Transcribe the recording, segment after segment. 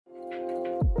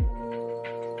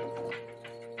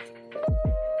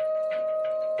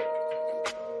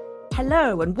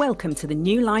Hello and welcome to the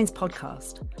New Lines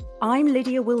podcast. I'm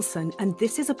Lydia Wilson, and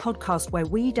this is a podcast where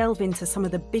we delve into some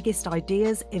of the biggest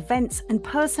ideas, events, and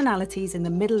personalities in the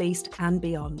Middle East and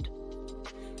beyond.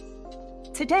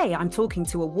 Today, I'm talking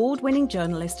to award-winning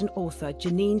journalist and author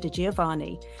Janine di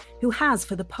Giovanni, who has,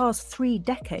 for the past 3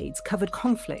 decades, covered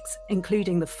conflicts,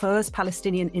 including the first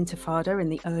Palestinian Intifada in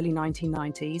the early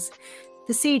 1990s,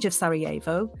 the siege of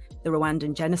Sarajevo, the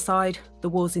Rwandan genocide, the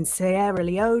wars in Sierra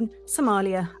Leone,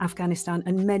 Somalia, Afghanistan,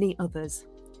 and many others.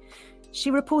 She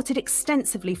reported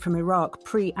extensively from Iraq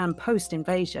pre- and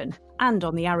post-invasion, and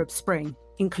on the Arab Spring,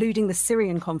 including the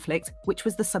Syrian conflict, which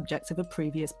was the subject of a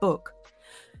previous book.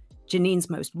 Janine's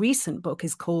most recent book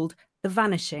is called The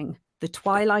Vanishing, The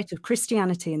Twilight of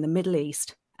Christianity in the Middle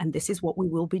East, and this is what we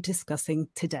will be discussing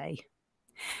today.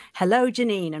 Hello,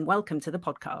 Janine, and welcome to the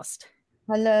podcast.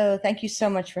 Hello, thank you so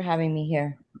much for having me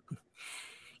here.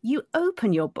 You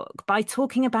open your book by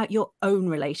talking about your own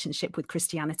relationship with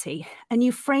Christianity, and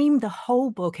you frame the whole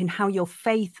book in how your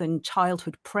faith and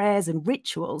childhood prayers and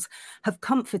rituals have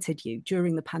comforted you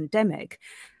during the pandemic,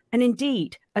 and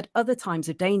indeed at other times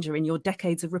of danger in your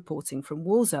decades of reporting from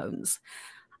war zones.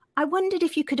 I wondered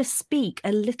if you could speak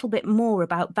a little bit more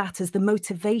about that as the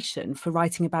motivation for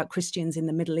writing about Christians in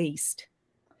the Middle East.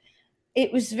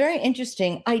 It was very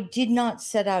interesting. I did not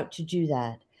set out to do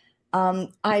that.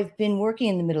 I've been working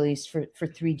in the Middle East for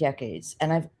 3 decades,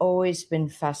 and I've always been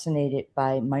fascinated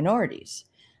by minorities,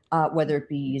 whether it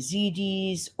be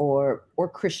Yazidis or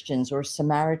Christians or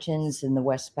Samaritans in the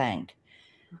West Bank.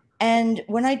 And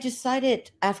when I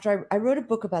decided, after I wrote a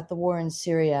book about the war in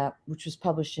Syria, which was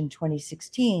published in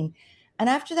 2016, and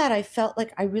after that, I felt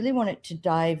like I really wanted to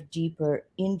dive deeper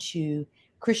into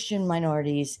Christian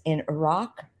minorities in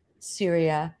Iraq,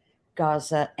 Syria,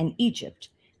 Gaza, and Egypt,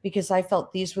 because I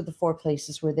felt these were the 4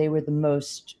 places where they were the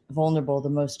most vulnerable, the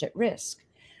most at risk.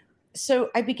 So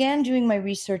I began doing my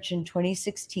research in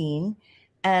 2016,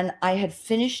 and I had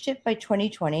finished it by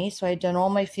 2020. So I had done all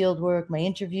my field work, my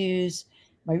interviews,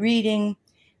 my reading,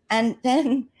 and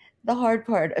then the hard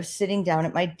part of sitting down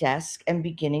at my desk and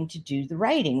beginning to do the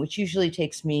writing, which usually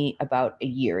takes me about a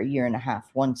year and a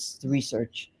half once the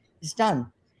research is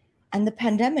done. And the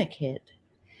pandemic hit.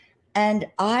 And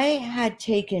I had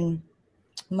taken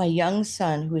my young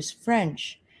son, who is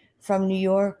French, from New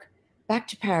York back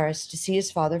to Paris to see his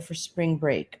father for spring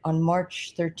break on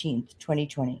March 13th,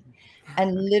 2020.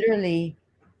 And literally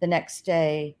the next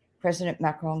day, President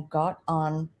Macron got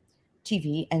on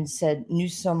TV and said,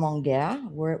 "Nous sommes en guerre,"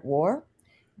 we're at war,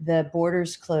 the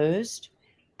borders closed.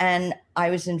 And I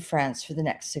was in France for the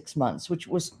next 6 months, which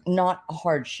was not a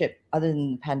hardship other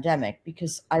than the pandemic,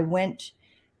 because I went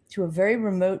to a very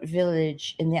remote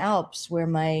village in the Alps where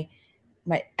my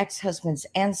ex-husband's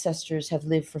ancestors have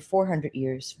lived for 400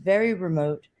 years, very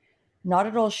remote, not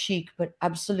at all chic, but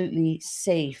absolutely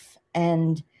safe.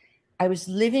 And I was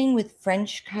living with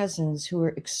French cousins who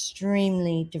were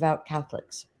extremely devout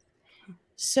Catholics.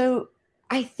 So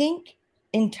I think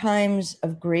in times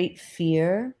of great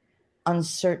fear,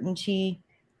 uncertainty,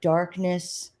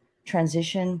 darkness,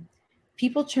 transition,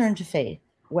 people turn to faith,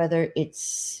 whether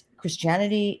it's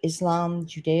Christianity, Islam,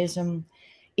 Judaism.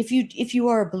 If you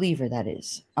are a believer, that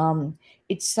is,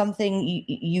 it's something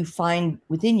you find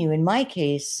within you. In my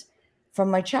case,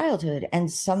 from my childhood,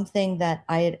 and something that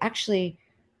I had actually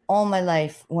all my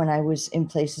life when I was in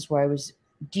places where I was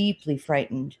deeply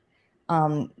frightened.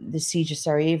 The siege of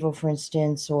Sarajevo, for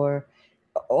instance, or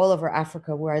all over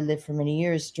Africa, where I lived for many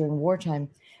years during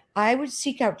wartime, I would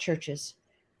seek out churches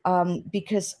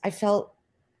because I felt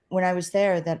when I was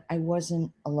there that I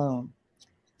wasn't alone.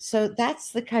 So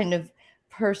that's the kind of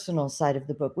personal side of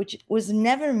the book, which was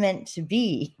never meant to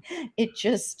be. It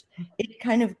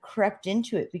kind of crept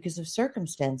into it because of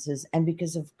circumstances and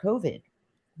because of COVID.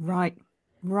 Right.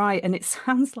 And it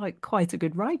sounds like quite a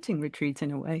good writing retreat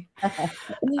in a way.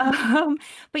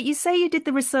 But you say you did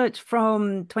the research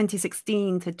from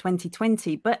 2016 to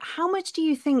 2020, but how much do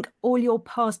you think all your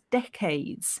past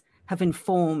decades have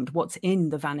informed what's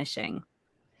in The Vanishing?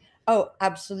 Oh,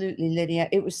 absolutely, Lydia.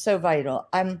 It was so vital.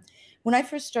 When I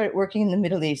first started working in the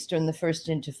Middle East during the first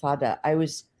Intifada, I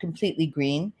was completely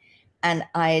green, and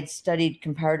I had studied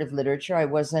comparative literature. I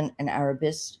wasn't an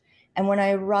Arabist. And when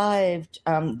I arrived,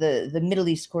 the Middle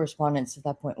East correspondents at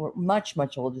that point were much,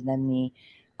 much older than me,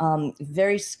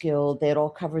 very skilled. They had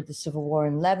all covered the civil war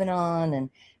in Lebanon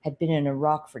and had been in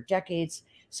Iraq for decades.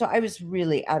 So I was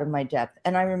really out of my depth.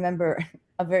 And I remember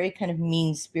a very kind of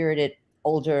mean-spirited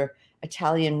older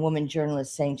Italian woman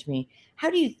journalist saying to me,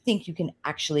 "How do you think you can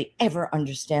actually ever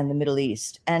understand the Middle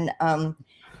East?" And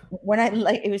when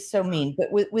it was so mean,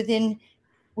 but within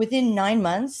within 9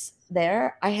 months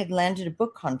there, I had landed a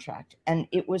book contract, and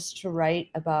it was to write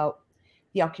about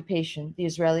the occupation, the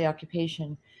Israeli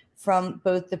occupation, from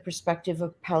both the perspective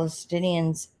of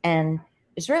Palestinians and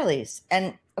Israelis.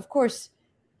 And of course,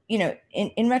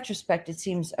 in retrospect, it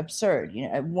seems absurd,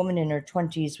 a woman in her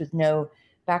 20s with no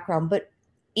background, but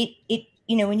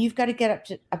when you've got to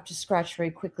get up to scratch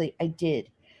very quickly, I did.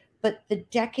 But the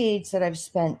decades that I've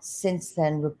spent since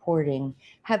then reporting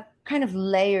have kind of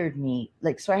layered me.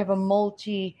 So I have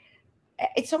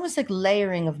it's almost like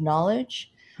layering of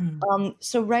knowledge.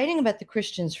 So writing about the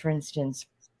Christians, for instance,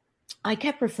 I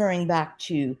kept referring back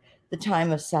to the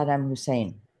time of Saddam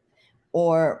Hussein,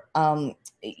 or,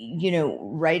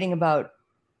 writing about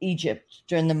Egypt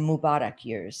during the Mubarak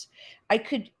years.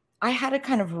 I had a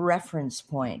kind of reference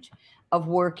point of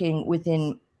working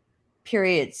within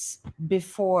periods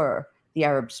before the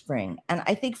Arab Spring. And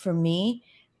I think for me,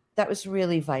 that was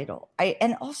really vital.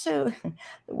 And also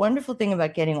the wonderful thing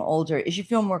about getting older is you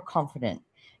feel more confident.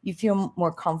 You feel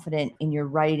more confident in your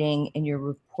writing, in your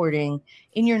reporting,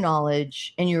 in your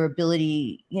knowledge, and your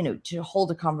ability, to hold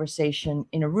a conversation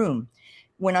in a room.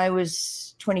 When I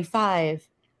was 25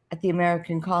 at the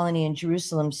American colony in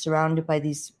Jerusalem, surrounded by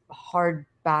these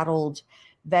hard-battled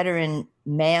veteran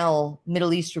male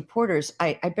Middle East reporters,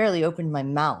 I barely opened my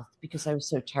mouth because I was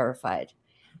so terrified.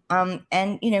 And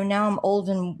now I'm old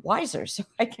and wiser, so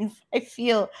I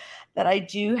feel that I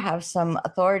do have some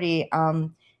authority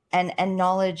and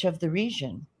knowledge of the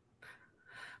region.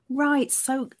 Right.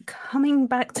 So coming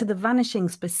back to the Vanishing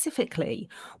specifically,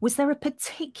 was there a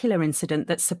particular incident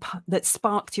that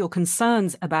sparked your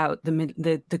concerns about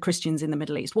the Christians in the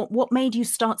Middle East? What made you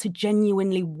start to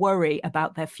genuinely worry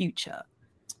about their future?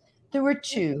 There were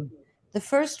two. The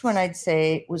first one, I'd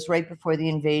say, was right before the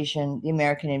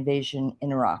American invasion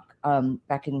in Iraq,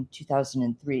 back in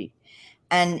 2003.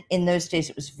 And in those days,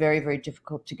 it was very, very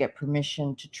difficult to get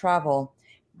permission to travel,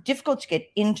 difficult to get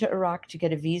into Iraq, to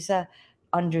get a visa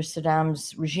under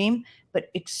Saddam's regime, but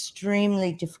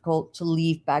extremely difficult to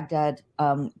leave Baghdad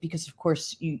because, of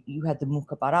course, you had the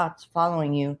Mukhabarat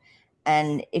following you.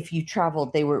 And if you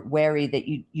traveled, they were wary that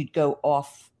you'd go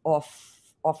off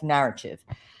narrative.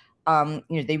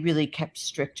 They really kept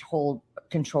strict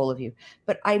control of you.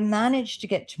 But I managed to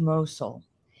get to Mosul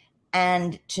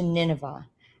and to Nineveh.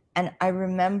 And I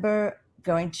remember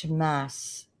going to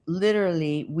Mass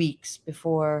literally weeks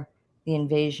before the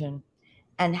invasion,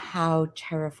 and how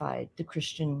terrified the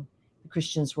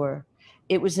Christians were.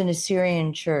 It was in a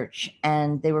Syrian church,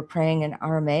 and they were praying in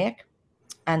Aramaic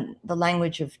and the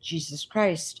language of Jesus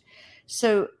Christ.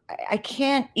 So I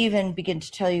can't even begin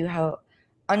to tell you how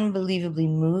unbelievably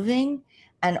moving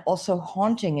and also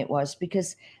haunting it was,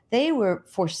 because they were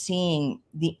foreseeing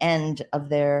the end of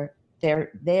their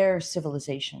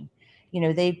civilization.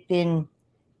 They've been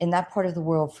in that part of the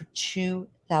world for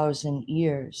 2,000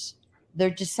 years. They're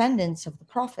descendants of the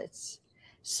prophets.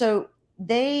 So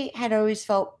they had always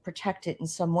felt protected in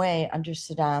some way under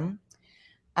Saddam,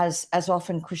 as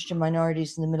often Christian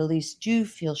minorities in the Middle East do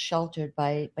feel sheltered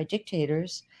by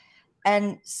dictators.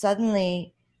 And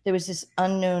suddenly there was this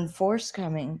unknown force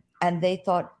coming, and they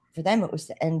thought for them it was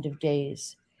the end of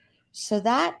days. So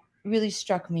that really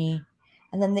struck me.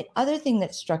 And then the other thing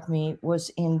that struck me was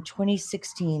in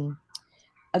 2016,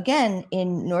 again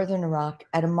in northern Iraq,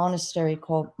 at a monastery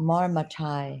called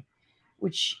Marmatai,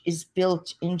 which is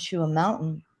built into a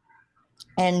mountain.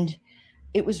 And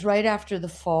it was right after the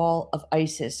fall of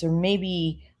ISIS, or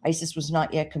maybe ISIS was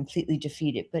not yet completely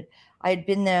defeated. But I had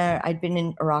been there. I'd been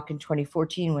in Iraq in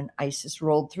 2014 when ISIS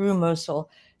rolled through Mosul.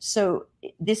 So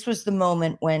this was the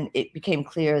moment when it became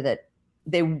clear that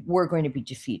they were going to be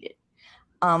defeated.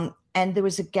 And there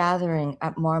was a gathering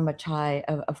at Marmatai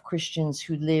of Christians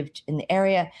who lived in the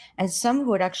area, and some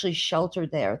who had actually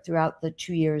sheltered there throughout the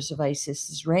 2 years of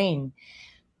ISIS's reign.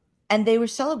 And they were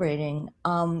celebrating,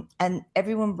 and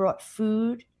everyone brought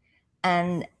food,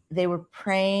 and they were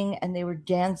praying, and they were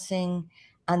dancing,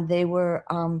 and they were,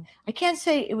 I can't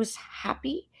say it was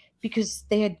happy, because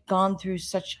they had gone through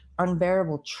such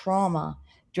unbearable trauma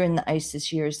during the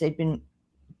ISIS years. They'd been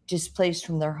displaced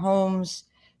from their homes.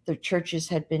 Their churches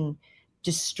had been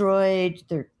destroyed.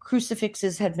 Their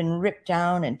crucifixes had been ripped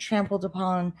down and trampled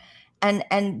upon.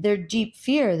 And their deep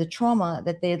fear, the trauma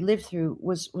that they had lived through,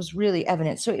 was really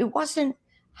evident. So it wasn't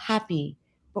happy.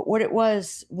 But what it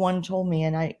was, one told me,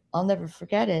 and I'll never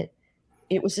forget it,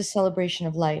 it was a celebration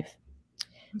of life.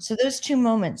 So those two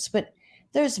moments, but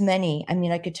there's many. I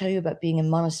mean, I could tell you about being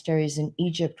in monasteries in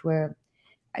Egypt where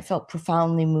I felt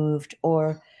profoundly moved,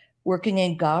 or working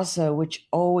in Gaza, which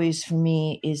always for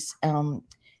me is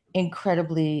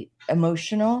incredibly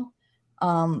emotional.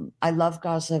 I love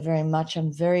Gaza very much.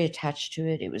 I'm very attached to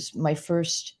it. It was my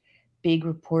first big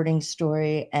reporting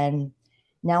story. And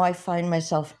now I find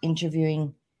myself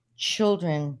interviewing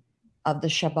children of the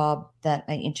Shabab that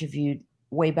I interviewed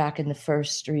way back in the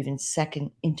first or even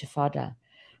second Intifada.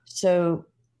 So,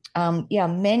 yeah,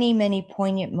 many, many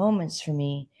poignant moments for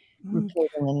me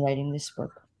reporting and writing this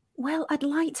book. Well, I'd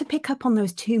like to pick up on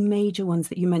those two major ones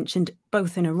that you mentioned,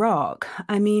 both in Iraq.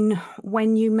 I mean,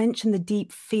 when you mentioned the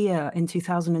deep fear in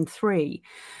 2003,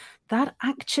 that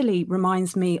actually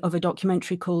reminds me of a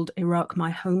documentary called Iraq, My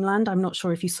Homeland. I'm not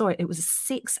sure if you saw it. It was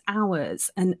 6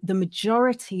 hours, and the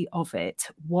majority of it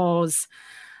was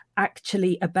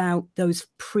actually about those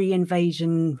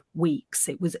pre-invasion weeks.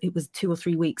 It was 2 or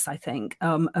 3 weeks, I think,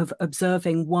 of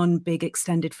observing one big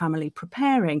extended family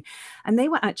preparing, and they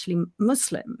were actually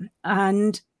Muslim,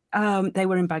 and they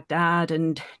were in Baghdad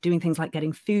and doing things like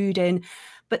getting food in.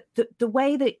 But the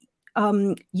way that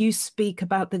you speak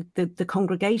about the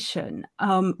congregation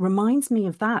reminds me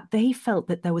of that. They felt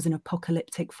that there was an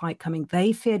apocalyptic fight coming.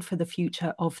 They feared for the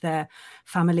future of their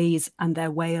families and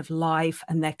their way of life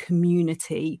and their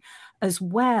community as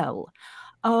well.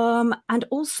 And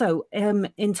also,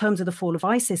 in terms of the fall of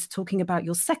ISIS, talking about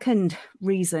your second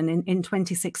reason in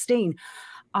 2016,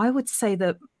 I would say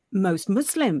that most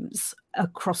Muslims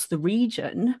across the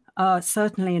region,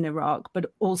 certainly in Iraq, but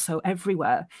also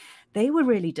everywhere, they were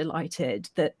really delighted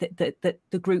that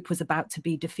the group was about to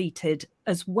be defeated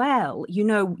as well. You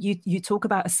know, you talk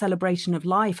about a celebration of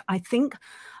life. I think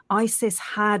ISIS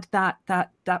had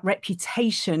that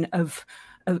reputation of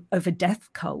a death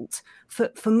cult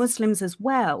for Muslims as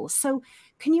well. So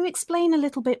can you explain a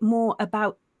little bit more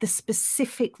about the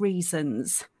specific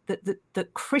reasons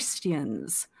that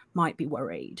Christians might be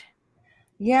worried?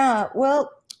 Yeah, well,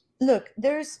 look,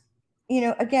 there's,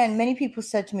 again, many people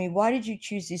said to me, why did you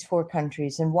choose these 4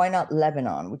 countries and why not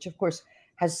Lebanon, which of course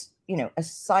has, a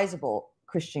sizable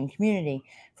Christian community.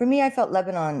 For me, I felt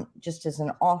Lebanon, just as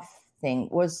an off thing,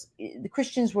 was the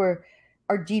Christians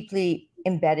are deeply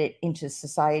embedded into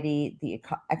society, the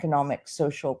economic,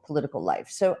 social, political life.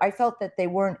 So I felt that they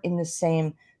weren't in the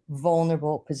same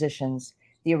vulnerable positions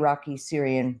the Iraqi,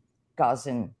 Syrian,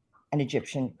 Gazan, and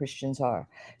Egyptian Christians are.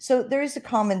 So there is a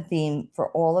common theme for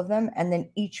all of them. And then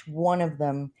each one of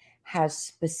them has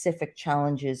specific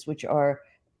challenges, which are,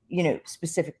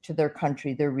 specific to their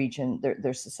country, their region,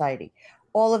 their society.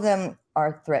 All of them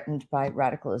are threatened by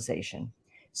radicalization.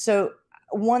 So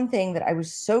one thing that I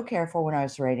was so careful when I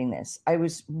was writing this, I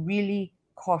was really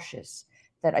cautious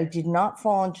that I did not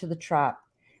fall into the trap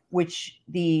which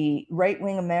the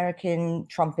right-wing American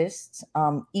Trumpists,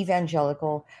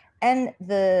 evangelical, and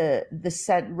the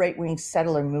right-wing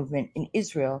settler movement in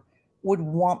Israel would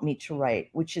want me to write,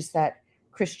 which is that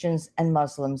Christians and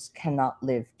Muslims cannot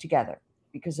live together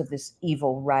because of this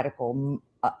evil, radical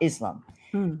Islam.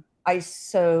 I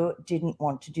so didn't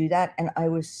want to do that, and I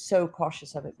was so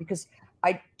cautious of it because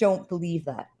I don't believe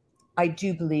that. I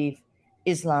do believe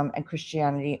Islam and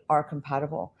Christianity are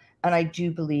compatible, and I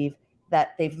do believe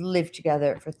that they've lived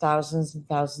together for thousands and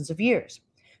thousands of years.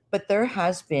 But there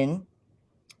has been,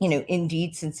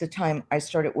 indeed, since the time I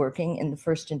started working in the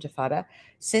first Intifada,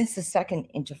 since the second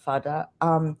Intifada,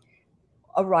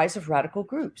 a rise of radical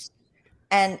groups.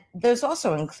 And those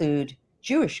also include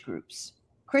Jewish groups,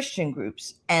 Christian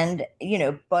groups, and,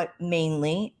 but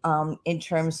mainly in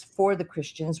terms for the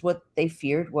Christians, what they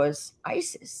feared was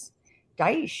ISIS,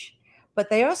 Daesh. But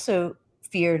they also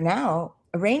fear now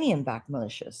Iranian-backed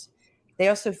militias. They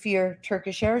also fear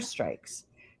Turkish airstrikes.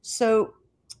 So,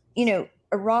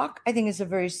 Iraq, I think, is a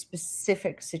very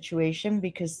specific situation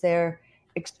because they're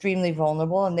extremely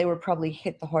vulnerable and they were probably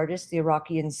hit the hardest, the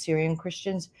Iraqi and Syrian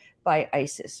Christians, by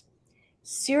ISIS.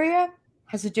 Syria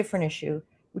has a different issue,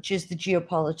 which is the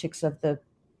geopolitics of the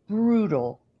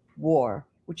brutal war,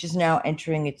 which is now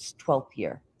entering its 12th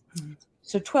year.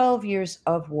 So 12 years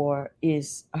of war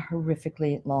is a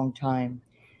horrifically long time.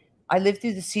 I lived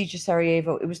through the siege of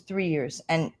Sarajevo. It was 3 years,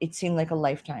 and it seemed like a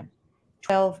lifetime.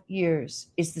 12 years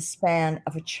is the span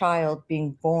of a child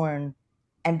being born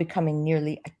and becoming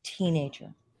nearly a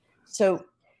teenager. So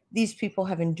these people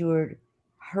have endured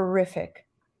horrific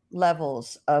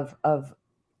levels of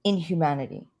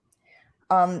inhumanity.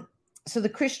 So the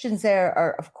Christians there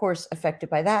are, of course, affected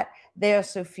by that. They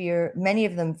also fear, many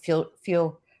of them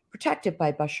feel protected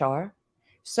by Bashar.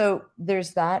 So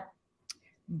there's that.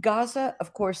 Gaza,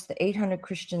 of course, the 800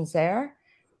 Christians there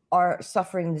are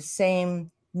suffering the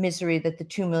same misery that the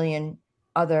 2 million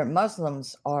other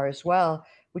Muslims are as well,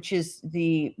 which is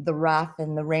the wrath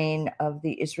and the reign of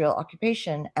the Israel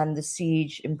occupation and the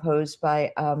siege imposed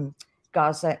by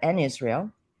Gaza and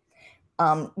Israel.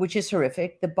 which is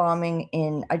horrific. The bombing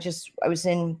I was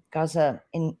in Gaza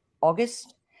in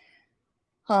August.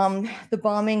 The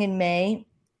bombing in May,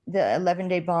 the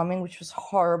 11-day bombing, which was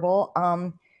horrible,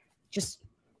 just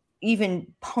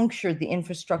even punctured the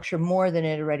infrastructure more than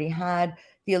it already had.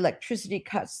 The electricity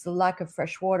cuts, the lack of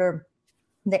fresh water,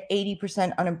 the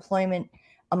 80% unemployment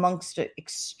amongst an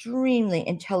extremely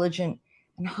intelligent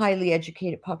and highly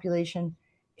educated population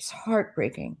is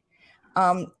heartbreaking.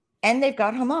 And they've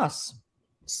got Hamas.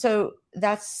 So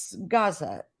that's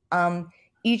Gaza.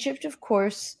 Egypt, of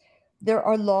course, there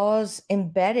are laws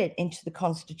embedded into the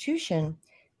constitution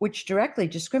which directly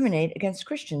discriminate against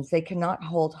Christians. They cannot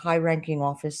hold high-ranking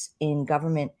office in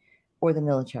government or the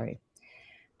military.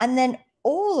 And then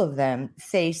all of them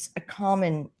face a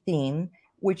common theme,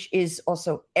 which is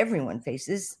also everyone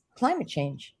faces climate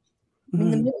change. I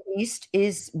mean, the Middle East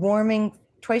is warming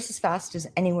twice as fast as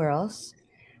anywhere else.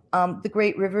 The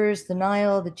great rivers, the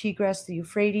Nile, the Tigris, the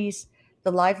Euphrates,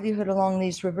 the livelihood along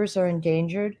these rivers are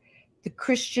endangered. The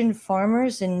Christian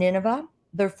farmers in Nineveh,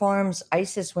 their farms,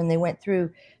 ISIS, when they went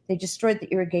through, they destroyed the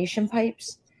irrigation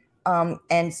pipes. And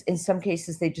in some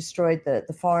cases, they destroyed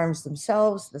the farms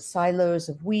themselves, the silos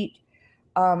of wheat.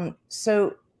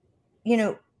 So,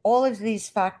 all of these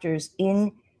factors,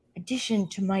 in addition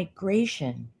to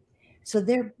migration. So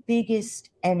their biggest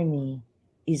enemy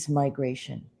is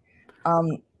migration.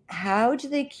 How do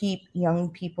they keep young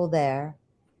people there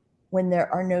when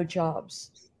there are no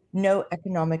jobs, no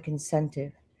economic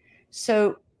incentive?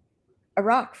 So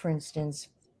Iraq, for instance,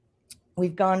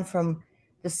 we've gone from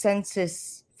the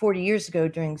census 40 years ago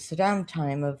during Saddam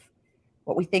time of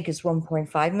what we think is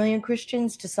 1.5 million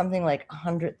Christians to something like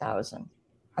 100,000.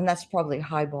 And that's probably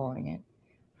highballing it.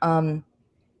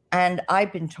 And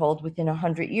I've been told within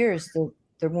 100 years that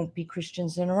there won't be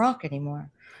Christians in Iraq anymore.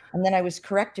 And then I was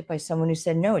corrected by someone who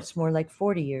said, no, it's more like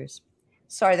 40 years.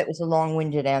 Sorry, that was a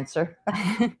long-winded answer.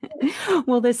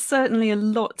 Well, there's certainly a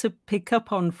lot to pick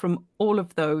up on from all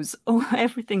of those,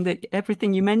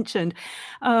 everything you mentioned.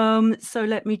 So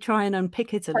let me try and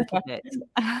unpick it a little bit.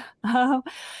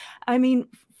 I mean,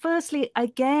 firstly,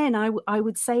 again, I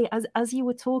would say, as you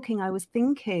were talking, I was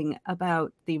thinking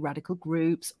about the radical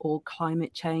groups or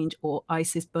climate change or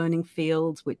ISIS burning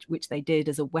fields, which they did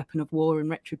as a weapon of war and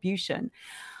retribution.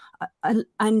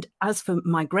 And as for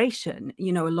migration,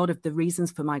 a lot of the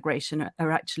reasons for migration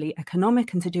are actually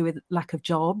economic and to do with lack of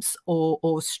jobs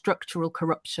or structural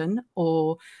corruption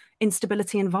or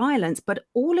instability and violence. But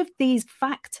all of these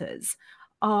factors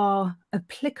are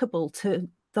applicable to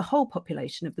the whole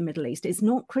population of the Middle East. It's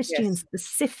not Christian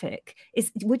specific.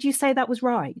 Would you say that was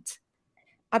right?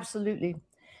 Absolutely.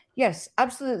 Yes,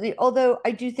 absolutely. Although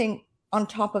I do think on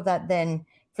top of that, then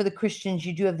for the Christians,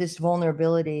 you do have this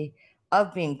vulnerability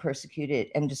of being persecuted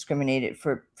and discriminated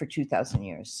for 2,000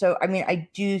 years. So, I mean, I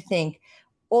do think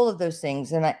all of those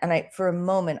things, and I for a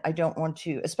moment, I don't want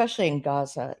to, especially in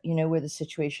Gaza, where the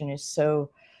situation is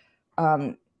so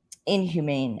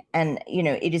inhumane, and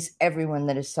it is everyone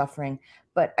that is suffering.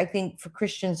 But I think for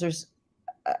Christians, there's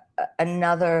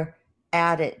another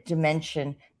added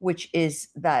dimension, which is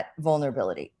that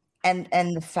vulnerability and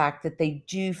the fact that they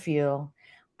do feel.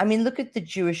 I mean, look at the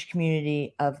Jewish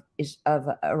community of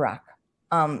Iraq.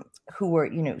 Who were,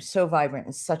 so vibrant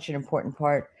and such an important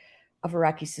part of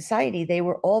Iraqi society. They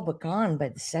were all but gone by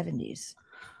the 70s,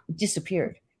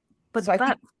 disappeared. But so I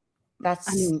think that's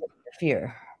the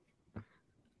fear.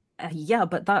 Yeah,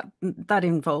 but that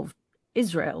involved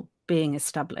Israel being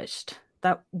established.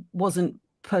 That wasn't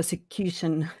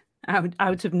persecution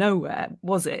out of nowhere,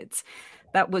 was it?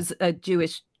 That was a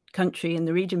Jewish country in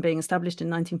the region being established in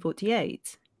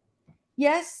 1948.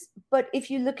 Yes, but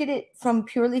if you look at it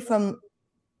purely from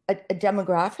a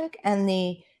demographic and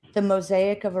the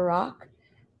mosaic of Iraq,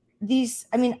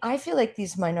 I feel like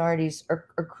these minorities are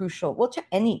crucial. Well, to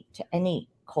any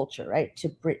culture, right? To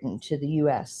Britain, to the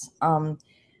US,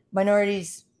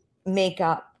 minorities make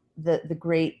up the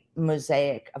great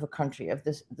mosaic of a country, of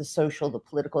the social, the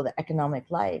political, the economic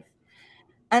life.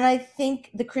 And I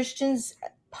think the Christians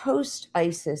post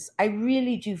ISIS, I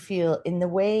really do feel, in the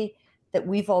way that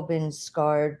we've all been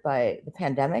scarred by the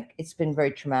pandemic, it's been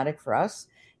very traumatic for us.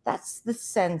 That's the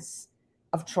sense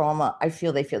of trauma I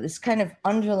feel they feel, this kind of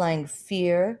underlying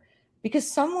fear, because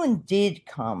someone did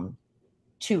come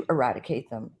to eradicate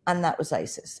them, and that was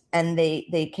ISIS. And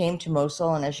they came to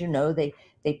Mosul, and as you know, they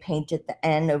painted the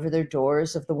N over their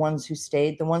doors of the ones who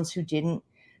stayed. The ones who didn't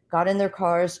got in their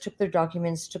cars, took their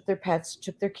documents, took their pets,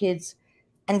 took their kids,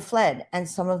 and fled. And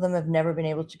some of them have never been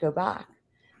able to go back.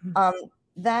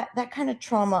 That kind of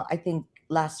trauma, I think,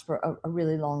 lasts for a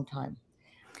really long time.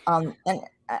 And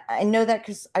I know that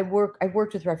because I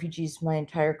worked with refugees my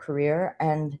entire career,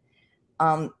 and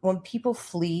When people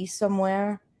flee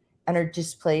somewhere and are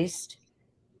displaced,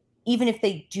 even if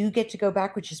they do get to go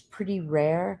back, which is pretty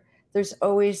rare, there's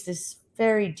always this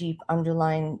very deep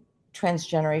underlying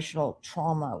transgenerational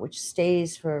trauma, which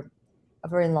stays for a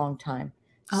very long time.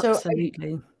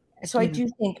 Absolutely. So I do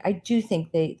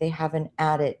think they have an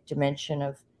added dimension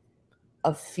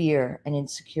of fear and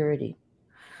insecurity.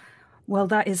 Well,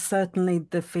 that is certainly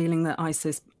the feeling that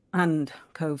ISIS and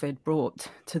COVID brought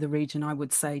to the region, I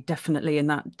would say, definitely. And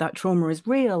that trauma is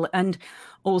real. And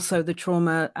also the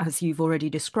trauma, as you've already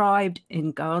described,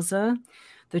 in Gaza,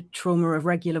 the trauma of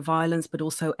regular violence, but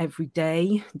also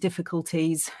everyday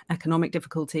difficulties, economic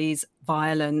difficulties,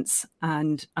 violence,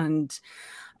 and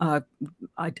the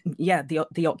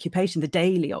occupation, the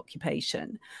daily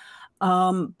occupation.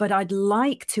 But I'd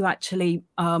like to actually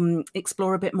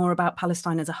explore a bit more about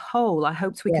Palestine as a whole. I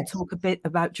hoped we could talk a bit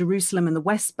about Jerusalem and the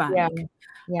West Bank,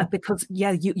 because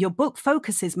your book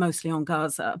focuses mostly on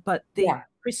Gaza, but the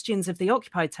Christians of the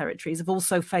occupied territories have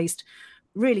also faced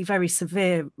really very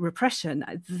severe repression.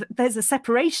 There's a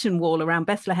separation wall around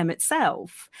Bethlehem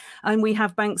itself, and we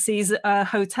have Banksy's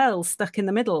hotel stuck in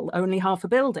the middle, only half a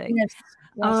building. Yes.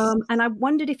 And I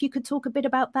wondered if you could talk a bit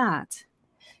about that.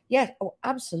 Yes, oh,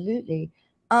 absolutely.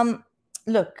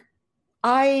 Look,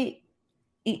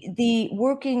 the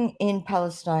working in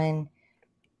Palestine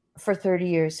for 30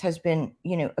 years has been,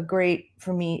 a great,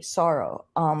 for me, sorrow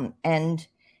and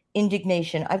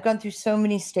indignation. I've gone through so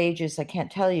many stages, I can't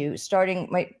tell you.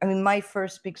 My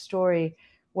first big story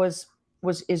was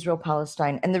Israel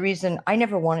Palestine, and the reason I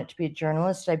never wanted to be a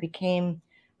journalist, I became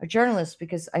a journalist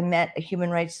because I met a human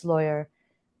rights lawyer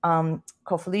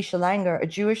called Felicia Langer, a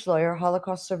Jewish lawyer,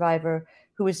 Holocaust survivor,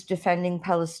 who was defending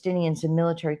Palestinians in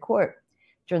military court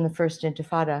during the first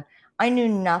Intifada. I knew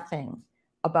nothing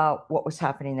about what was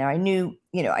happening there. I knew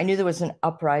there was an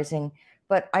uprising,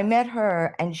 but I met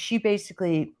her and she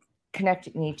basically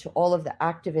connected me to all of the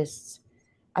activists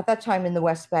at that time in the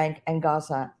West Bank and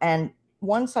Gaza. And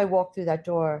once I walked through that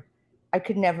door, I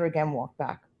could never again walk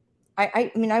back.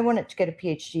 I wanted to get a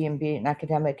PhD and be an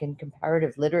academic in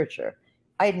comparative literature.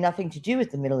 I had nothing to do with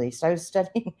the Middle East. I was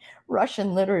studying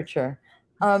Russian literature.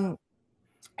 And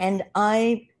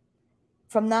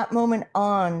from that moment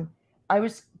on, I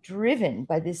was driven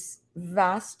by this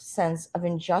vast sense of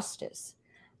injustice.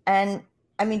 And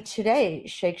today,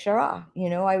 Sheikh Jarrah,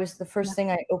 I was the first thing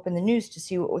I opened the news to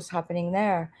see what was happening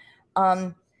there.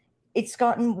 It's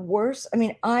gotten worse.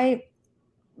 My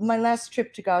last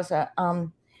trip to Gaza,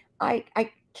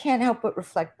 I can't help but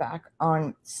reflect back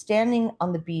on standing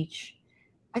on the beach,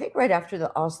 I think right after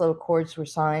the Oslo Accords were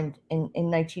signed in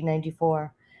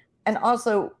 1994. And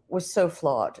Oslo was so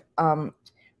flawed.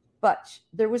 But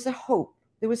there was a hope.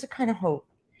 There was a kind of hope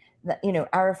that,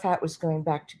 Arafat was going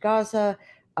back to Gaza.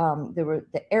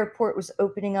 The airport was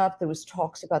opening up. There was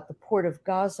talks about the port of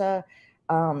Gaza,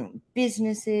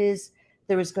 businesses.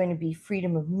 There was going to be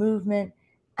freedom of movement.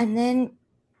 And then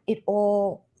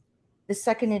the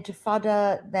second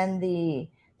Intifada, then the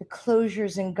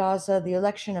closures in Gaza, the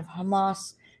election of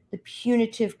Hamas, the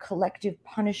punitive collective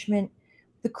punishment,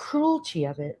 the cruelty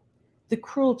of it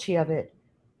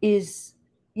is,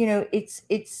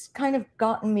 it's kind of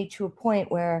gotten me to a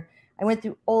point where I went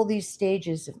through all these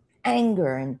stages of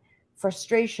anger and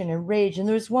frustration and rage. And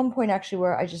there was one point actually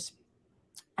where I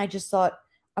just thought,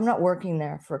 I'm not working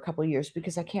there for a couple of years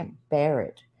because I can't bear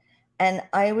it. And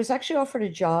I was actually offered a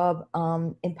job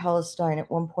in Palestine at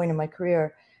one point in my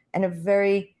career. And a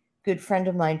very good friend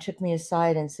of mine took me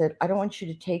aside and said, I don't want you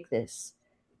to take this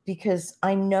because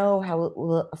I know how it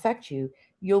will affect you.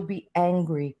 You'll be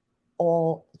angry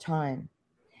all the time.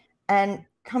 And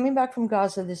coming back from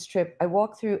Gaza this trip, I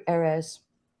walked through Erez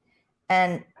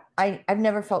and I've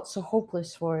never felt so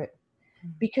hopeless for it.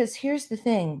 Because here's the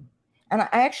thing, and I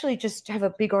actually just have a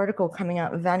big article coming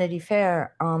out in Vanity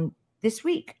Fair this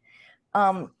week.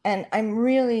 And I'm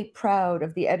really proud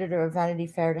of the editor of Vanity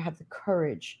Fair to have the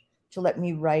courage to let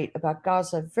me write about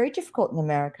Gaza. Very difficult in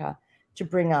America to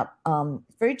bring up.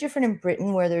 Very different in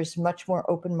Britain, where there's much more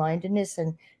open-mindedness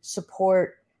and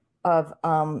support of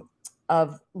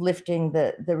lifting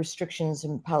the restrictions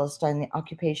in Palestine, the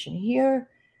occupation. Here,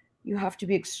 you have to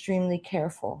be extremely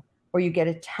careful, or you get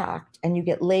attacked and you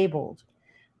get labeled.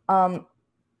 But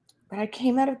I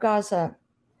came out of Gaza,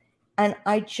 and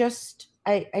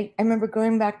I remember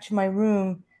going back to my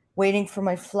room, waiting for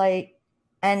my flight,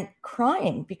 and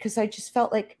crying because I just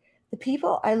felt like the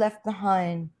people I left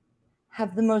behind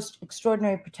have the most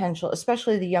extraordinary potential,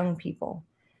 especially the young people.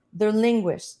 They're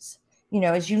linguists.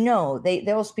 As you know, they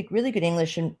all speak really good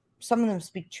English, and some of them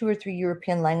speak 2 or 3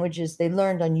 European languages they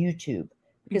learned on YouTube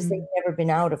because they've never been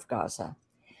out of Gaza.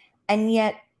 And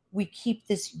yet we keep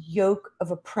this yoke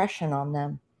of oppression on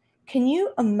them. Can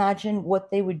you imagine what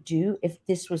they would do if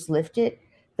this was lifted?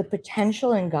 The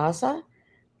potential in Gaza?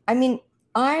 I mean,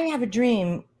 I have a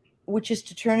dream, which is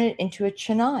to turn it into a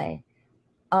Chennai.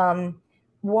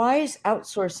 Why is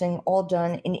outsourcing all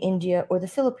done in India or the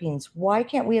Philippines? Why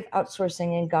can't we have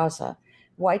outsourcing in Gaza?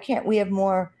 Why can't we have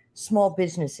more small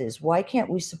businesses? Why can't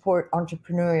we support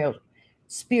entrepreneurial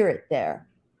spirit there?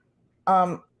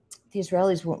 The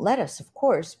Israelis won't let us, of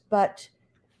course, but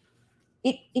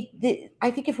I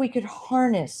think if we could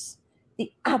harness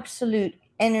the absolute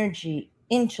energy,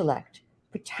 intellect,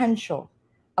 potential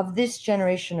of this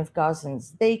generation of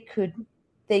Gazans, they could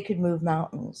move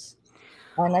mountains.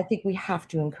 And I think we have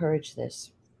to encourage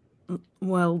this.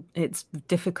 Well, it's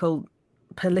difficult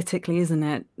politically, isn't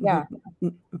it? Yeah.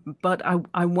 But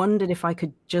I wondered if I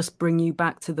could just bring you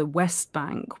back to the West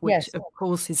Bank, which Yes. of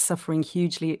course is suffering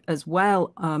hugely as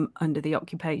well under the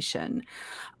occupation.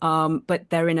 But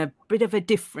they're in a bit of a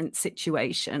different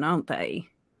situation, aren't they?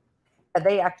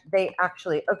 They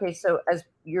actually, okay, so as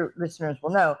your listeners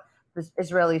will know, the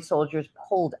Israeli soldiers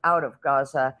pulled out of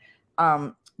Gaza,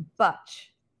 but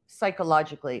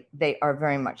psychologically, they are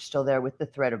very much still there with the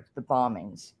threat of the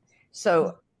bombings.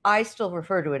 So I still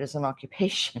refer to it as an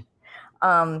occupation.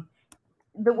 The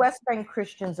West Bank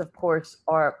Christians, of course,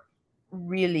 are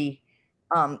really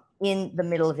in the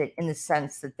middle of it in the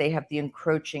sense that they have the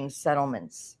encroaching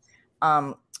settlements,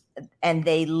 and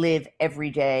they live every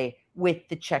day with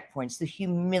the checkpoints, the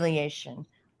humiliation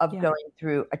of going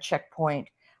through a checkpoint.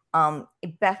 In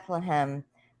Bethlehem,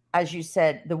 as you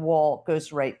said, the wall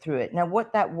goes right through it. Now,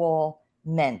 what that wall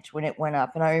meant when it went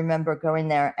up, and I remember going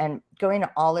there and going to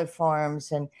olive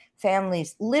farms and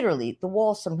families, literally, the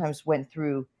wall sometimes went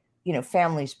through,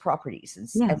 families' properties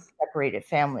and separated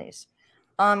families.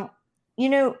 We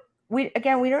don't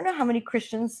know how many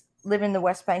Christians live in the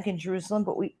West Bank in Jerusalem,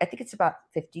 but I think it's about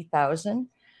 50,000.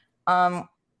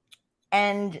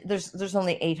 And there's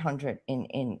only 800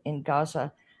 in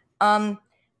Gaza.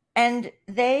 And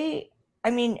they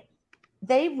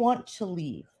want to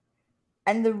leave.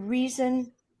 And the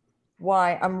reason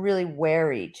why I'm really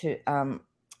wary to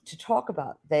talk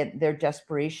about their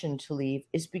desperation to leave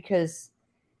is because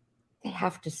they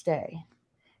have to stay.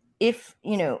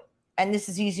 And this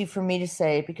is easy for me to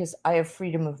say because I have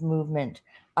freedom of movement.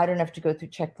 I don't have to go through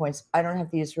checkpoints. I don't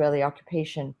have the Israeli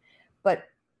occupation. But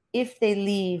if they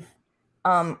leave,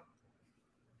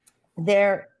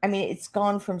 it's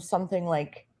gone from something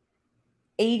like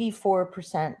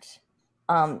 84%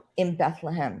 in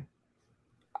Bethlehem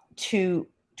to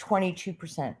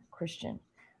 22% Christian.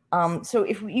 So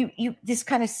if you this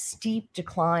kind of steep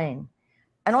decline,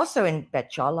 and also in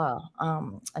Bet Jala,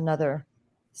 another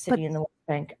city in the West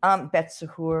Bank, Bet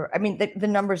Sahur. I mean, the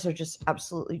numbers are just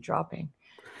absolutely dropping.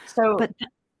 So,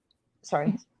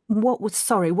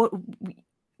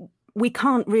 we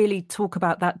can't really talk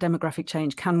about that demographic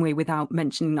change, can we, without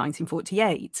mentioning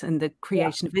 1948 and the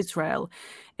creation of Israel?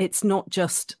 It's not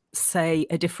just, say,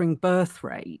 a differing birth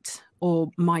rate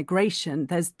or migration.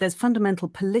 There's fundamental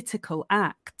political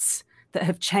acts that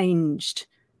have changed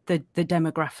the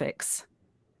demographics.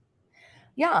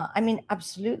 Yeah, I mean,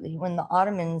 absolutely. When the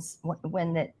Ottoman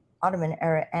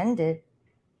era ended,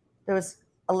 there was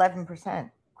 11%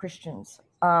 Christians.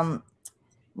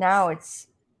 Now it's,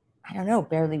 I don't know,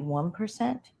 barely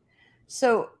 1%.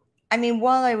 So, I mean,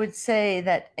 while I would say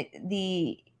that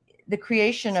the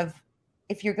creation of,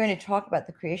 if you're going to talk about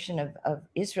the creation of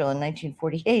Israel in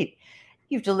 1948,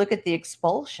 you have to look at the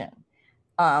expulsion,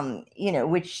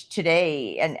 which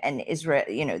today and Israel,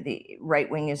 the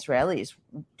right-wing Israelis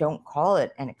don't call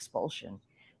it an expulsion.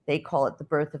 They call it the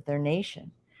birth of their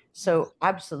nation. So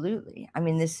absolutely. I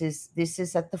mean, this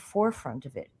is at the forefront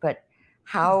of it, but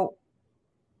how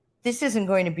this isn't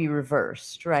going to be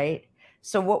reversed, right?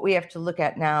 So what we have to look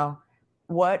at now,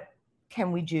 what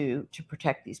can we do to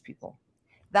protect these people?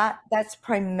 That's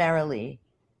primarily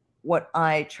what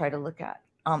I try to look at.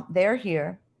 They're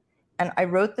here, and I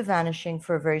wrote The Vanishing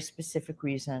for a very specific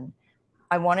reason.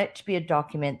 I want it to be a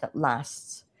document that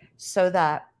lasts, so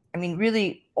that, I mean,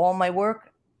 really all my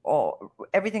work,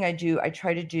 everything I do, I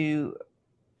try to do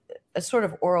a sort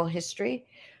of oral history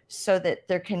so that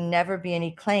there can never be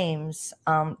any claims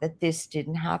that this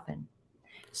didn't happen.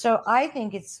 So I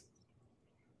think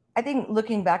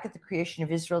looking back at the creation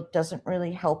of Israel doesn't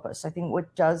really help us. I think what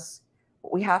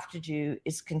we have to do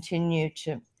is continue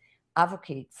to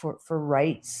advocate for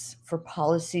rights, for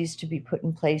policies to be put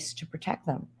in place to protect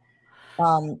them.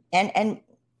 And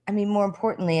I mean, more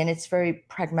importantly, and it's very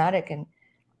pragmatic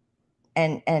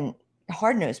and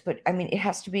hard-nosed, but I mean, it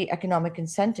has to be economic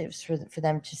incentives for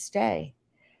them to stay.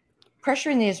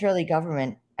 Pressuring the Israeli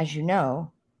government, as you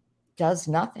know, does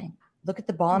nothing. Look at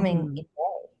the bombing in May.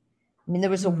 I mean, there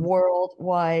was a Mm.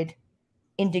 worldwide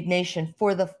indignation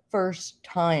for the first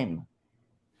time.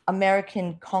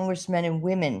 American congressmen and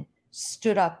women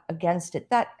stood up against it.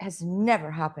 That has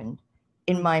never happened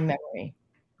in my memory.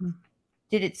 Mm.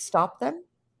 Did it stop them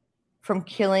from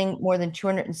killing more than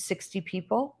 260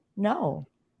 people? No.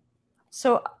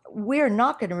 So we're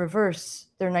not going to reverse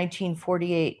their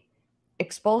 1948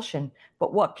 expulsion,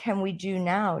 but what can we do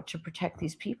now to protect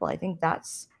these people? I think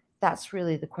that's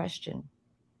really the question.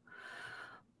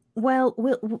 Well,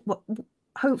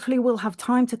 hopefully we'll have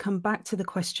time to come back to the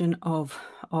question of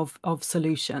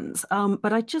solutions.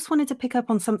 But I just wanted to pick up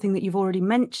on something that you've already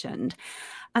mentioned,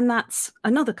 and that's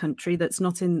another country that's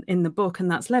not in the book,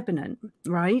 and that's Lebanon,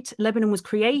 right? Lebanon was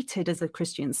created as a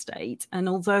Christian state, and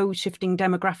although shifting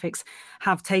demographics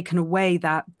have taken away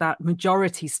that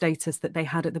majority status that they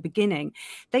had at the beginning,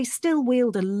 they still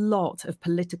wield a lot of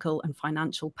political and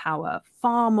financial power,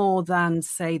 far more than,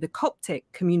 say, the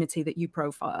Coptic community that you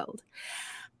profiled.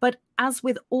 But as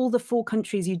with all the 4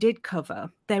 countries you did cover,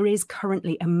 there is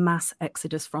currently a mass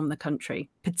exodus from the country,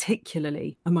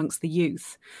 particularly amongst the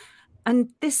youth.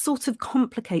 And this sort of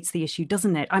complicates the issue,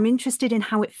 doesn't it? I'm interested in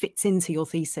how it fits into your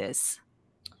thesis.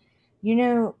 You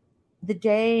know, the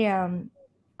day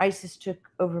ISIS took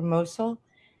over Mosul,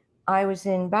 I was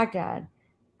in Baghdad.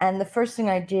 And the first thing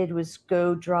I did was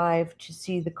go drive to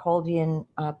see the Chaldean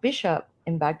bishop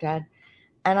in Baghdad.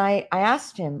 And I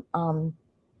asked him,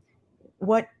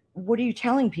 what are you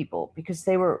telling people? Because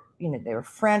they were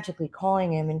frantically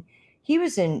calling him, and he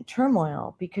was in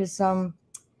turmoil because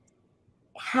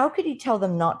how could he tell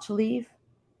them not to leave?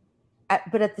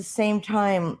 But at the same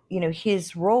time,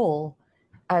 his role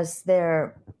as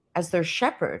their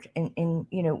shepherd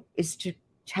is to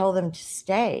tell them to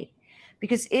stay.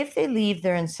 Because if they leave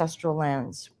their ancestral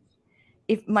lands,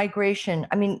 if migration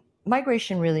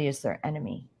really is their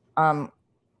enemy.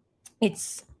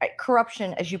 It's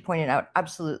corruption, as you pointed out,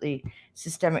 absolutely.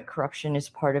 Systemic corruption is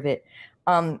part of it.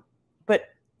 But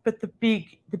the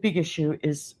big issue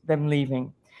is them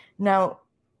leaving. Now,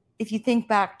 if you think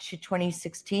back to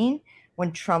 2016,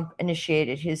 when Trump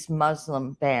initiated his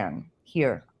Muslim ban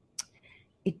here,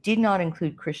 it did not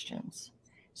include Christians.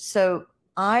 So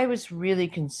I was really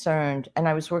concerned, and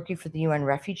I was working for the UN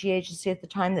Refugee Agency at the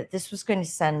time, that this was going to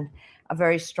send a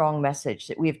very strong message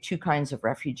that we have 2 kinds of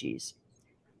refugees.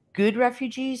 Good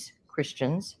refugees,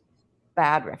 Christians;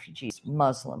 bad refugees,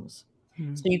 Muslims.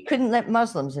 So you couldn't let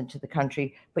Muslims into the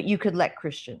country, but you could let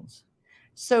Christians.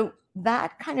 So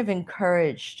that kind of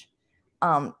encouraged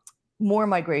more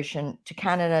migration to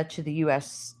Canada, to the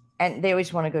US, and they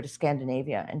always want to go to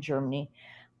Scandinavia and Germany.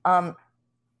 And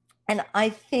I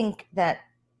think that,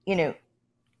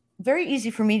 very easy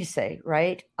for me to say,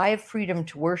 right? I have freedom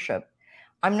to worship.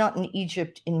 I'm not in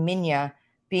Egypt, in Minya,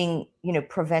 being,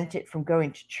 prevented from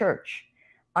going to church.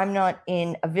 I'm not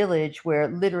in a village where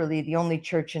literally the only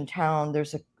church in town,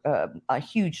 there's a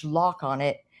huge lock on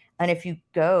it. And if you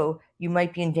go, you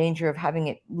might be in danger of having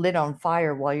it lit on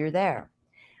fire while you're there.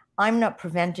 I'm not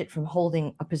prevented from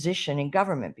holding a position in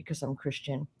government because I'm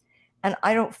Christian. And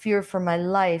I don't fear for my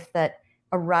life that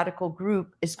a radical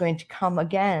group is going to come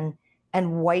again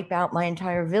and wipe out my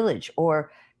entire village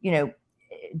or,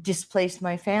 displace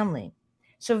my family.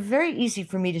 So very easy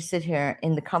for me to sit here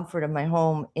in the comfort of my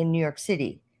home in New York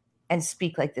City and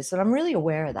speak like this. And I'm really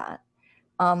aware of that.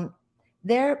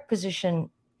 Their position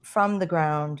from the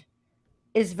ground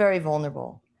is very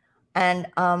vulnerable. And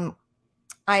I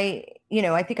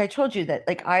think I told you that,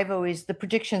 the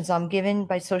predictions I'm given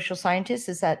by social scientists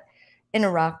is that in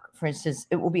Iraq, for instance,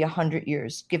 it will be 100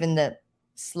 years, given the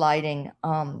sliding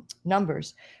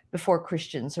numbers, before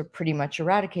Christians are pretty much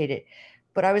eradicated.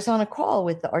 But I was on a call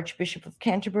with the Archbishop of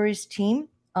Canterbury's team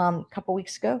a couple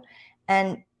weeks ago,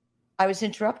 and I was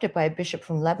interrupted by a bishop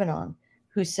from Lebanon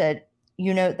who said,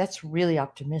 that's really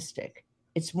optimistic.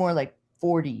 It's more like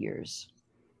 40 years.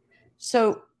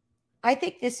 So I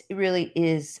think this really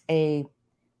is a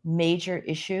major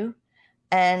issue.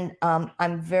 And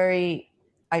I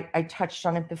touched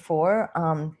on it before.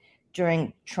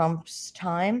 During Trump's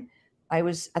time, I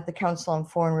was at the Council on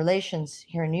Foreign Relations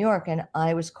here in New York, and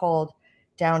I was called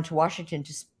down to Washington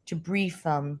to brief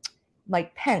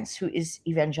Mike Pence, who is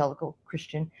evangelical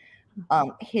Christian.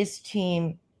 His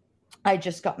team, I had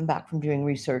just gotten back from doing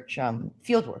research,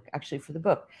 field work, actually, for the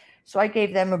book. So I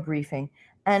gave them a briefing.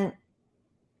 And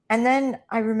then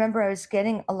I remember I was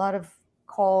getting a lot of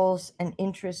calls and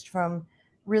interest from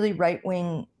really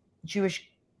right-wing Jewish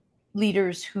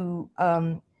leaders who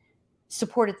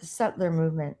supported the settler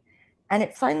movement. And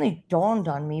it finally dawned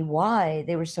on me why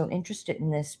they were so interested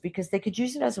in this, because they could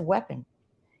use it as a weapon.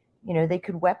 They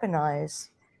could weaponize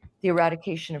the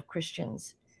eradication of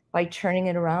Christians by turning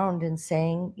it around and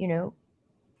saying,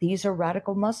 these are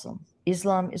radical Muslims.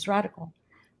 Islam is radical.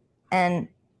 And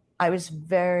I was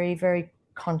very, very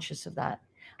conscious of that.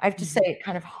 I have to say, it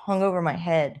kind of hung over my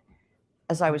head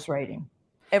as I was writing.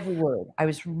 Every word. I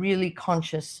was really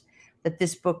conscious that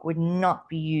this book would not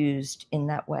be used in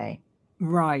that way.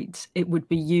 Right. It would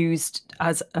be used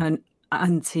as an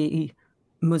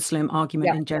anti-Muslim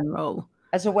argument in general.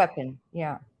 As a weapon,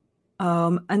 yeah.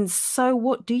 And so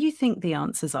what do you think the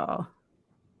answers are?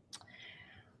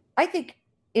 I think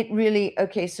it really,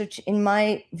 so in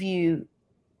my view,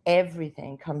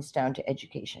 everything comes down to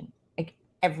education, like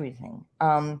everything.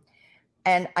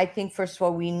 And I think, first of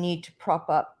all, we need to prop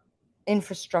up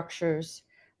infrastructures.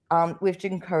 We have to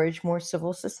encourage more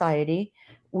civil society.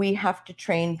 We have to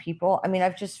train people. I mean,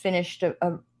 I've just finished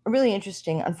a really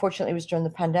interesting, unfortunately, it was during the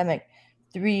pandemic,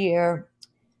 3-year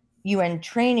UN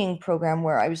training program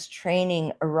where I was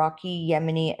training Iraqi,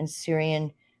 Yemeni, and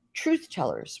Syrian truth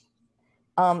tellers,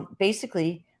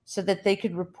 basically so that they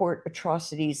could report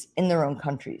atrocities in their own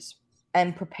countries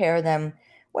and prepare them,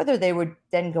 whether they would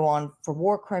then go on for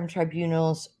war crime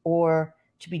tribunals or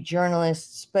to be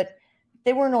journalists. But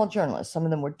they weren't all journalists. Some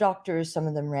of them were doctors. Some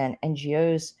of them ran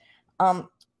NGOs.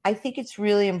 I think it's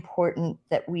really important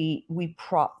that we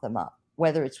prop them up,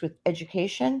 whether it's with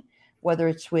education, whether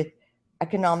it's with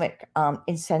economic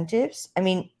incentives. I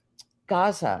mean,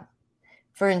 Gaza,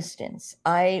 for instance,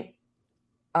 when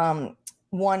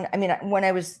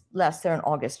I was last there in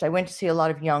August, I went to see a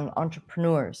lot of young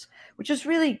entrepreneurs, which was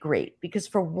really great because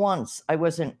for once I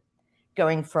wasn't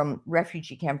going from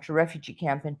refugee camp to refugee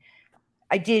camp. And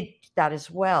I did that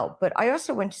as well. But I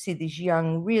also went to see these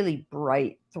young, really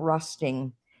bright,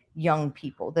 thrusting young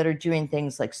people that are doing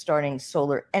things like starting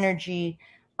solar energy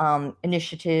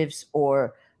initiatives,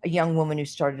 or a young woman who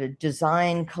started a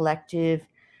design collective.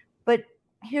 But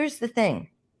here's the thing.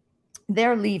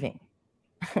 They're leaving.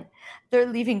 They're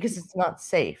leaving because it's not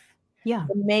safe. Yeah.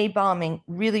 The May bombing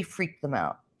really freaked them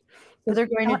out. So they're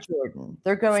going to Jordan.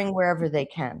 They're going wherever they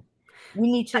can.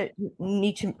 We need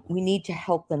to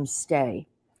help them stay.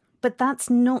 But that's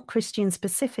not Christian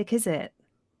specific, is it?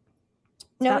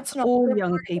 No, that's it's not. All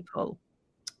young people.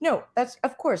 No, that's,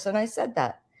 of course. And I said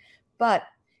that. But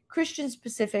Christian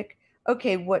specific,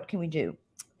 okay, what can we do?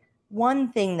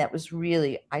 One thing that was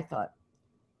really, I thought,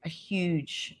 a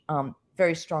huge,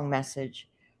 very strong message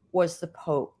was the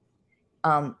Pope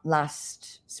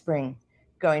last spring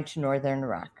going to northern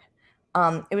Iraq.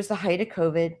 It was the height of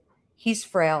COVID. He's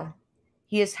frail.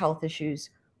 He has health issues.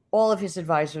 All of his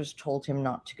advisors told him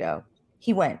not to go.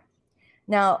 He went.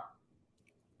 Now,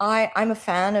 I'm a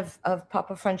fan of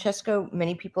Papa Francesco.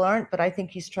 Many people aren't, but I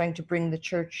think he's trying to bring the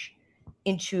church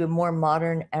into a more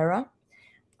modern era.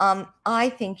 I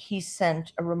think he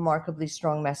sent a remarkably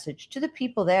strong message to the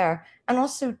people there and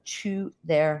also to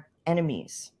their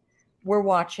enemies. We're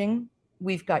watching.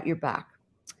 We've got your back.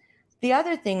 The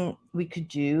other thing we could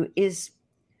do is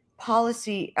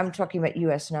policy. I'm talking about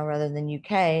US now rather than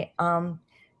UK,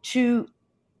 to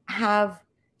have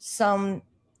some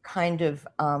kind of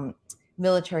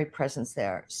military presence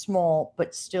there, small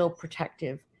but still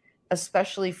protective,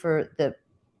 especially for the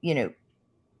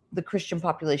Christian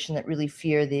population that really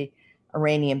fear the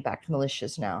Iranian-backed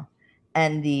militias now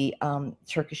and the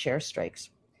Turkish airstrikes.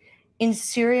 In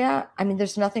Syria, I mean,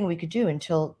 there's nothing we could do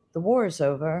until the war is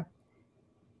over.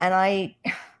 And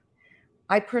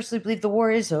I personally believe the war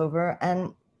is over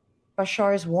and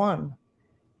Bashar has won.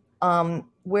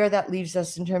 Where that leaves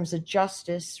us in terms of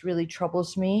justice really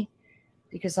troubles me,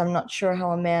 because I'm not sure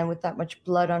how a man with that much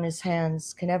blood on his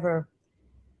hands can ever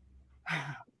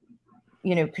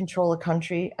control a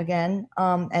country again.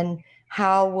 And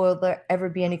how will there ever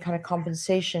be any kind of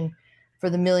compensation for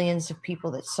the millions of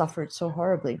people that suffered so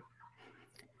horribly?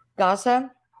 Gaza,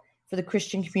 for the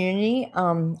Christian community,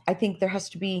 I think there has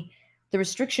to be, the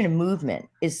restriction of movement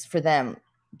is for them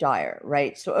dire,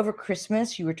 right? So over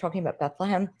Christmas, you were talking about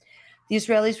Bethlehem. The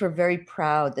Israelis were very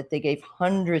proud that they gave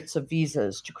hundreds of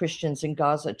visas to Christians in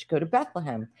Gaza to go to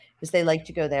Bethlehem because they like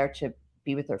to go there to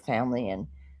be with their family. And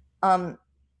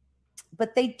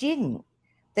but they didn't.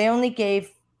 They only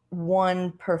gave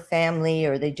one per family,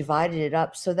 or they divided it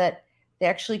up so that they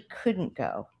actually couldn't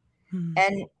go.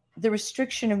 And the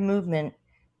restriction of movement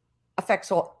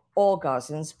affects all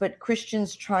Gazans, but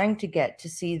Christians trying to get to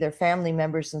see their family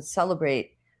members and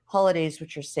celebrate holidays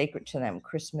which are sacred to them,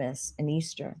 Christmas and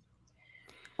Easter.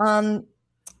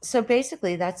 So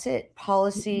basically that's it.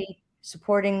 Policy,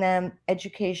 supporting them,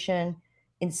 education,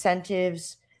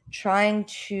 incentives, trying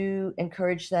to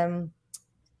encourage them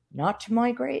not to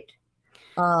migrate,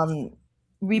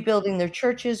 rebuilding their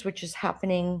churches, which is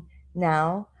happening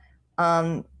now.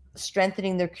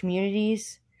 strengthening their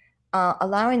communities,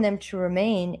 allowing them to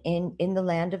remain in the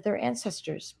land of their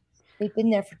ancestors. They've been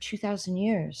there for 2,000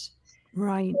 years.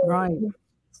 Right, right.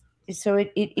 So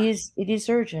it is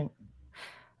urgent.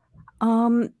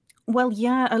 Well,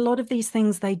 yeah, a lot of these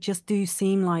things, they just do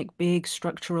seem like big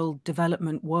structural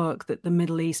development work that the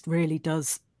Middle East really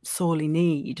does sorely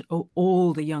need.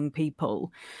 All the young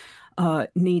people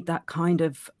need that kind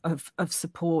of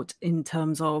support in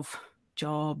terms of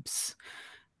jobs,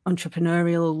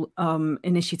 entrepreneurial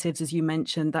initiatives, as you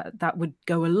mentioned. That would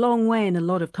go a long way in a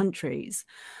lot of countries.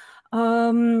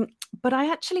 But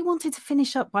I actually wanted to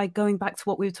finish up by going back to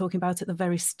what we were talking about at the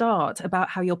very start about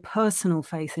how your personal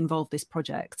faith involved this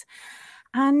project.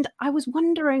 And I was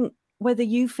wondering whether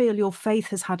you feel your faith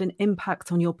has had an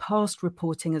impact on your past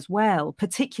reporting as well,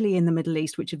 particularly in the Middle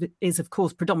East, which is, of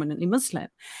course, predominantly Muslim.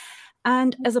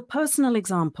 And as a personal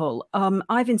example,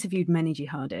 I've interviewed many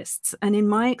jihadists, and in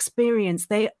my experience,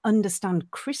 they understand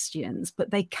Christians,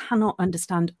 but they cannot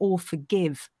understand or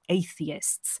forgive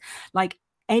atheists. Like,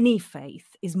 any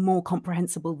faith is more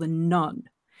comprehensible than none.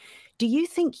 Do you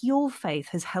think your faith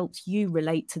has helped you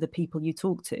relate to the people you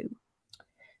talk to?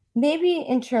 Maybe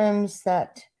in terms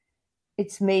that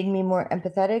it's made me more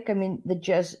empathetic. I mean, the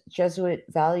Jesuit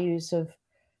values of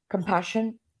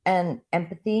compassion and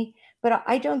empathy, but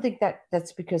I don't think that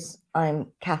that's because I'm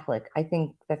Catholic. I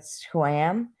think that's who I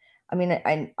am. I mean,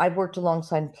 I've worked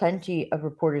alongside plenty of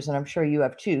reporters, and I'm sure you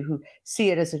have too, who see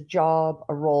it as a job,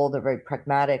 a role. They're very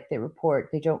pragmatic. They report.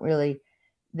 They don't really,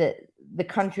 the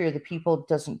country or the people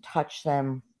doesn't touch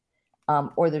them,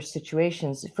 or their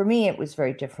situations. For me, it was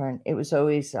very different. It was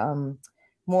always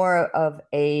more of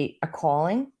a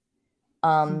calling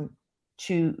to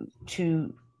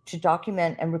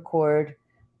document and record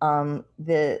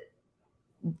the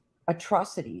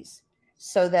atrocities,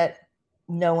 so that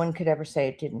no one could ever say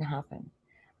it didn't happen,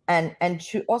 and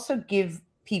to also give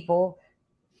people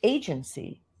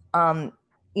agency. You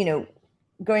know,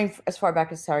 going as far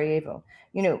back as Sarajevo,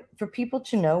 you know, for people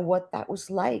to know what that was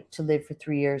like to live for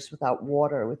 3 years without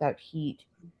water, without heat,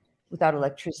 without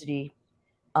electricity,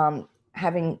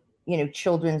 having, you know,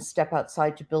 children step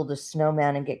outside to build a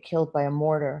snowman and get killed by a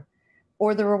mortar,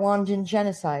 or the Rwandan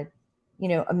genocide, you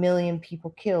know, 1 million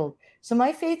people killed. So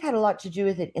my faith had a lot to do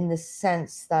with it, in the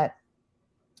sense that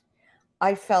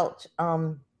I felt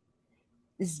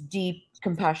this deep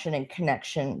compassion and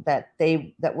connection that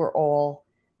we're all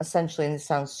essentially, and this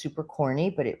sounds super corny,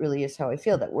 but it really is how I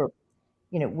feel, that we're,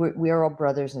 you know, we are all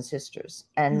brothers and sisters,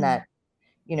 and that,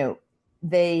 you know,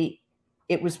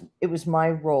 it was my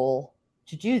role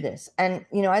to do this. And,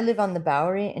 you know, I live on the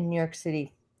Bowery in New York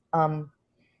City,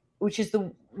 which is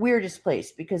the weirdest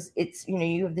place, because it's, you know,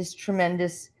 you have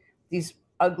these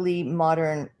ugly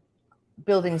modern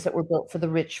buildings that were built for the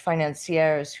rich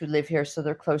financiers who live here, so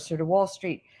they're closer to Wall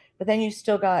Street. But then you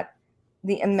still got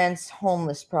the immense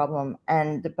homeless problem,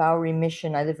 and the Bowery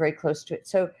Mission. I live very close to it.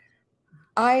 So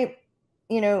I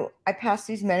pass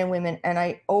these men and women, and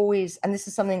I always, and this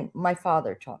is something my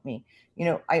father taught me, you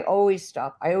know, I always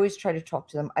stop. I always try to talk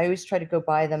to them. I always try to go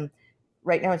by them.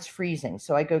 Right now it's freezing,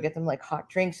 so I go get them like hot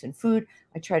drinks and food.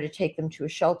 I try to take them to a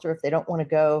shelter. If they don't want to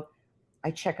go,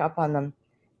 I check up on them.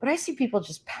 But I see people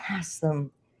just pass them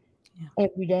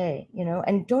every day, you know,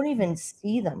 and don't even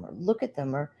see them or look at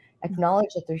them or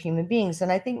acknowledge that they're human beings.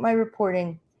 And I think my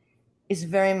reporting is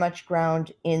very much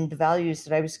grounded in the values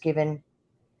that I was given,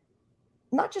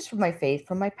 not just from my faith,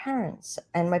 from my parents.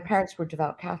 And my parents were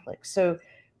devout Catholics. So,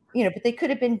 you know, but they could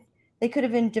have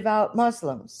been devout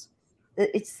Muslims.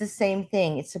 It's the same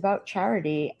thing. It's about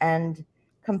charity and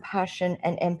compassion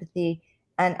and empathy,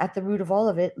 and at the root of all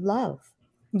of it, love.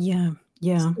 Yeah,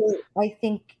 yeah. So I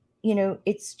think, you know,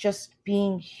 it's just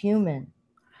being human.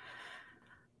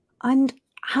 And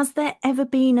has there ever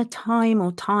been a time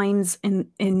or times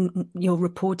in your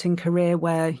reporting career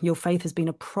where your faith has been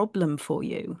a problem for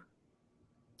you?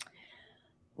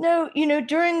 No, you know,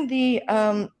 during the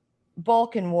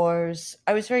Balkan Wars,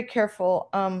 I was very careful.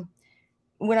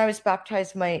 When I was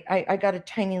baptized, I got a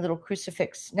tiny little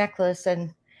crucifix necklace,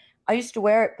 and I used to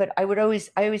wear it, but I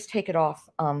always take it off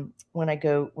when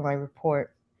I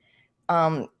report.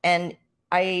 And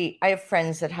I have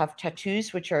friends that have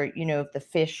tattoos, which are, you know, the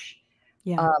fish,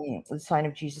 the sign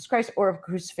of Jesus Christ, or of a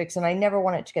crucifix. And I never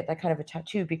wanted to get that kind of a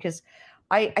tattoo, because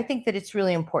I think that it's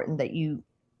really important that you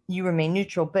remain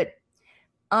neutral. But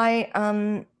I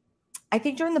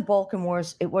think during the Balkan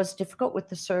Wars, it was difficult with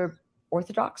the Serb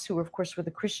Orthodox, who of course were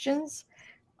the Christians,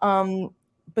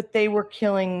 but they were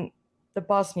killing the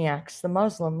Bosniaks, the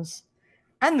Muslims,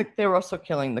 and they were also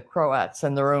killing the Croats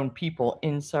and their own people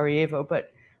in Sarajevo.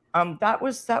 But that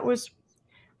was,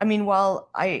 I mean, while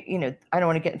I don't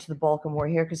want to get into the Balkan War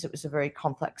here because it was a very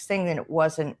complex thing, and it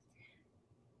wasn't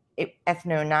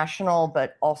ethno-national,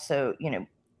 but also,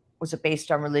 was it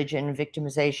based on religion,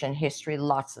 victimization, history,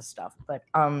 lots of stuff. But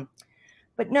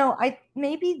no, I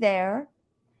maybe there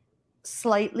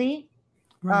slightly,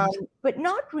 Right. but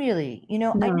not really.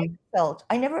 No. I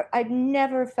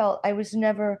never felt, I was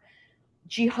never,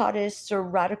 jihadists or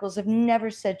radicals have never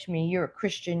said to me, "You're a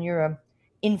Christian, you're a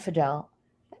infidel."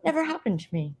 That never happened to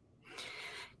me.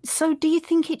 So do you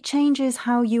think it changes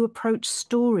how you approach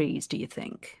stories, do you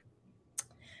think?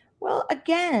 Well,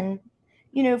 again,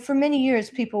 for many years,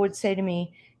 people would say to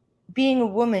me, being a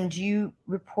woman, do you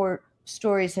report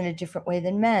stories in a different way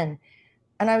than men?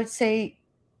 And I would say,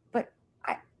 but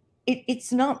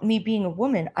it's not me being a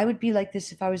woman. I would be like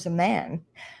this if I was a man.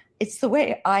 It's the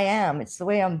way I am. It's the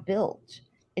way I'm built.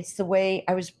 It's the way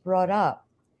I was brought up.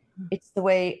 It's the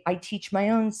way I teach my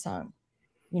own son,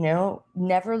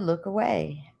 never look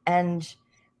away. And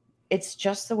it's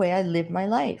just the way I live my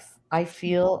life. I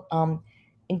feel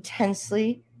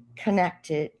intensely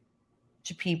connected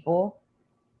to people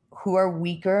who are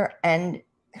weaker and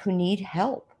who need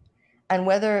help. And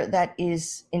whether that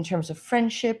is in terms of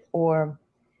friendship or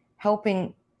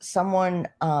helping someone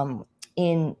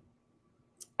in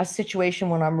a situation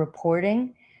when I'm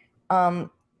reporting,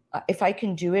 if I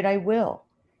can do it, I will.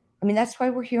 I mean, that's why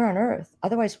we're here on Earth.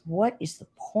 Otherwise, what is the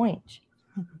point?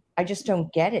 I just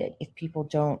don't get it if people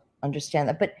don't understand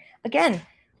that. But again,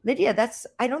 Lydia,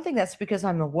 I don't think that's because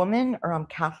I'm a woman or I'm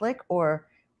Catholic or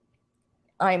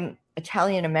I'm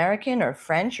Italian American or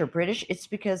French or British. It's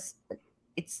because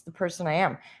it's the person I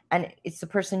am and it's the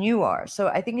person you are. So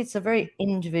I think it's a very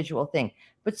individual thing.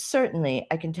 But certainly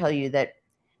I can tell you that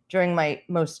during my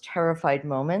most terrified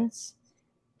moments,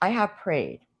 I have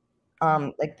prayed.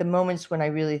 Like the moments when I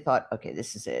really thought, okay,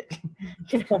 this is it.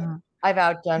 I've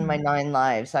outdone my 9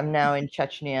 lives. I'm now in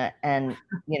Chechnya and,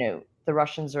 the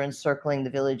Russians are encircling the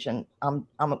village and I'm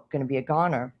going to be a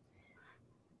goner.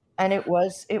 And it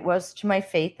was to my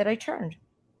faith that I turned.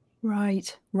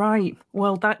 Right.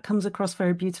 Well, that comes across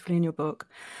very beautifully in your book.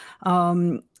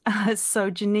 So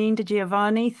Janine di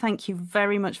Giovanni, thank you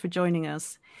very much for joining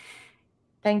us.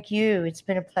 Thank you. It's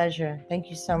been a pleasure. Thank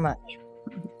you so much.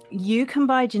 You can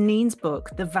buy Janine's book,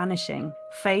 The Vanishing,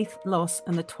 Faith, Loss,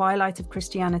 and the Twilight of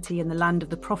Christianity in the Land of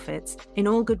the Prophets in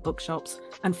all good bookshops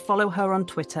and follow her on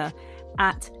Twitter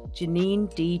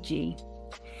 @JanineDG.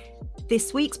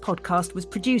 This week's podcast was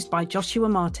produced by Joshua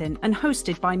Martin and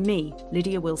hosted by me,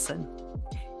 Lydia Wilson.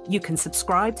 You can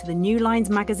subscribe to the New Lines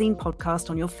magazine podcast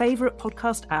on your favourite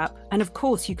podcast app. And of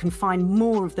course, you can find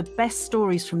more of the best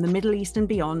stories from the Middle East and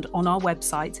beyond on our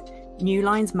website,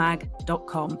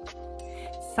 newlinesmag.com.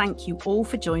 Thank you all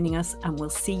for joining us, and we'll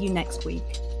see you next week.